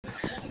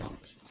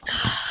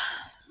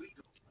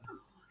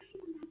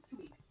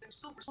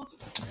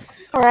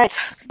Alright,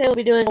 today we'll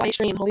be doing a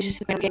stream. We'll be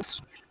just playing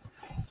games.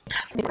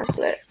 Get back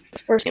to it.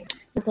 It's the first game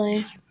we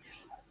play.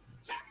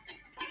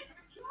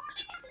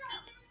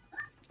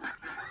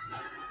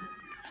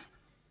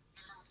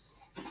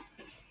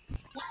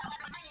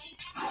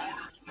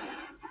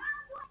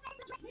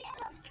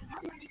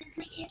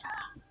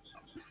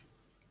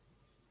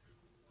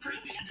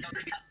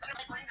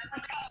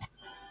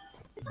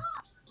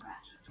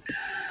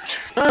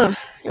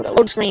 Here we go.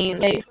 Load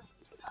screen. Yay.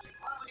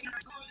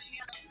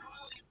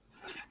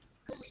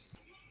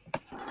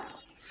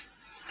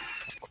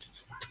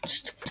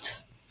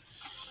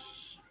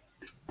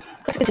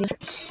 Let's continue.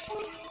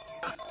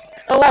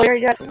 Oh wow, we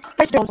already got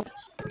first round.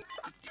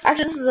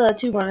 Actually, this is a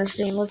 2-runner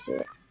stream. Let's do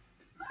it.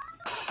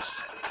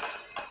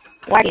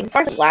 Lagging.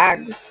 Sorry for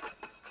lags.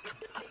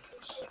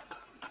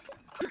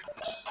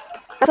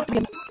 That's up to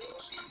him.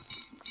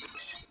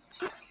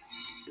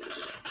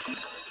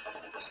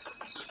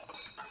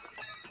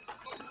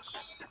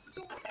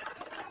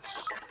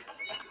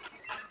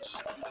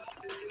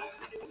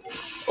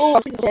 Oh, I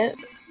was gonna hit.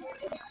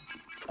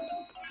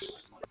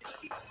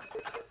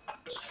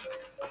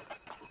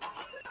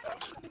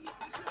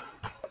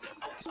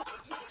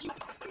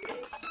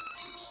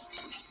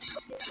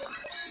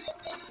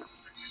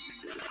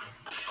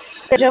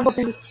 Good jump up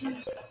in two.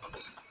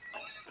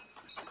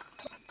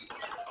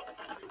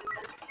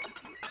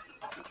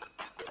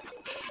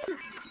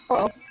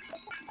 Uh-oh.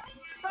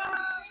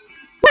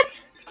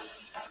 What?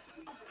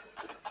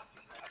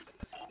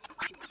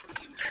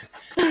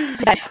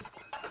 I died.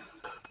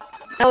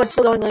 Now it's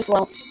still going really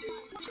slow.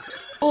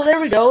 Oh,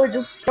 there we go. It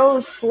just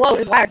goes slow.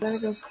 There's lag, then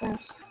it goes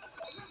fast.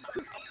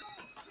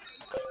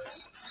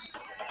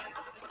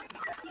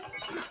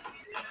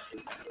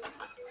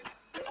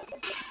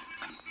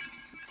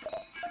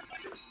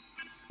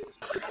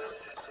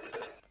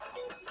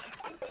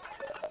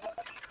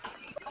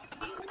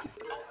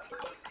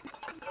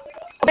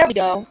 Oh, there we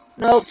go.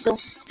 No, it's still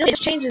it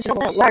just changes. Don't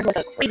let it lag like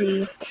a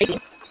crazy.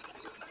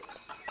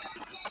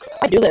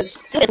 I do this.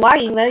 See, it's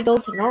lagging, then it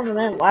goes to normal,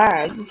 then it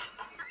lags.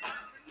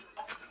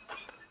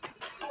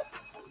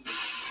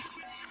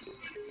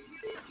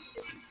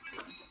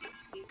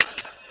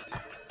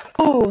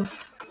 Ooh.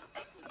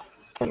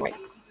 Anyway.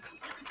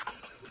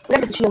 We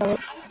gotta get the shield out.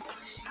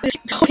 We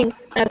just keep going.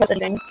 I don't press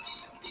anything.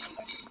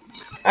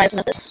 Alright, let's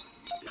not this.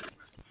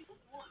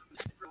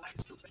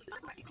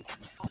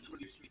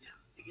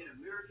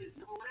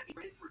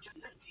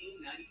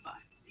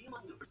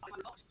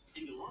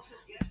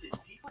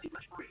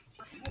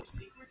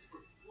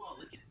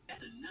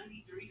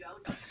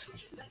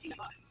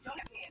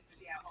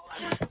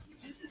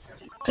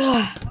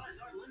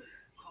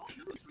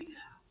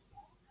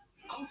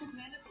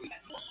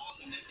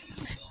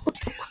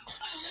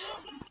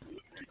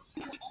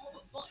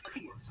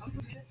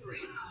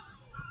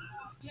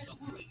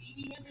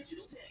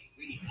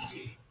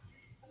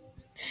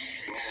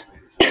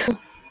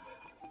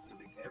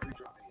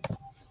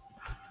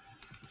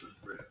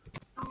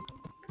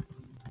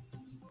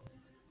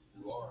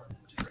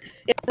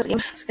 Yeah, this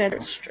game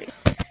scared straight.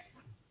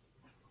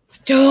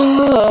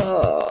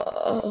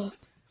 Duh.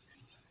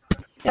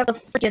 You have to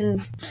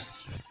freaking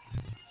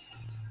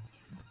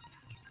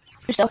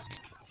do stuff.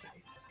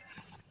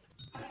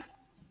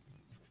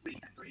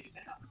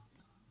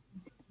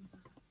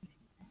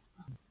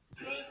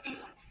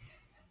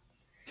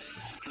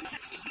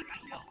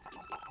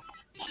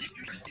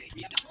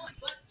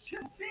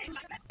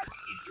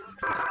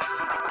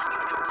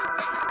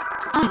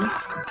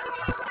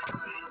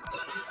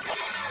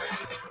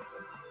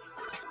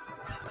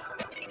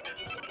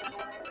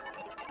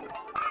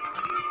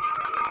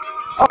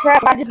 Oh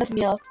crap, lag is messing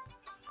me up.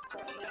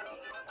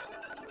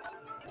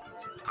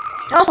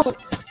 Oh!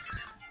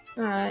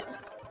 Alright.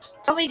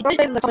 Tell me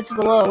in the comments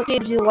below what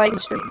games you like in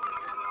stream.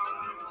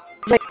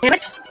 Like, damn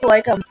it!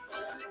 Like, I don't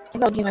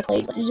know what game I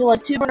played, but did you like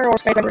 2-runner or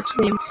Skydriver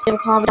Extreme? Leave a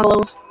comment down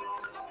below.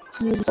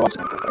 This is the last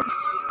one.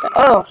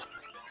 Oh!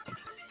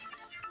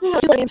 Yeah,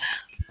 2 games.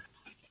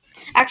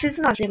 Actually, it's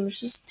not a stream, it's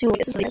just 2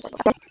 games.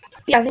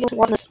 Yeah, I think it's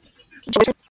one this.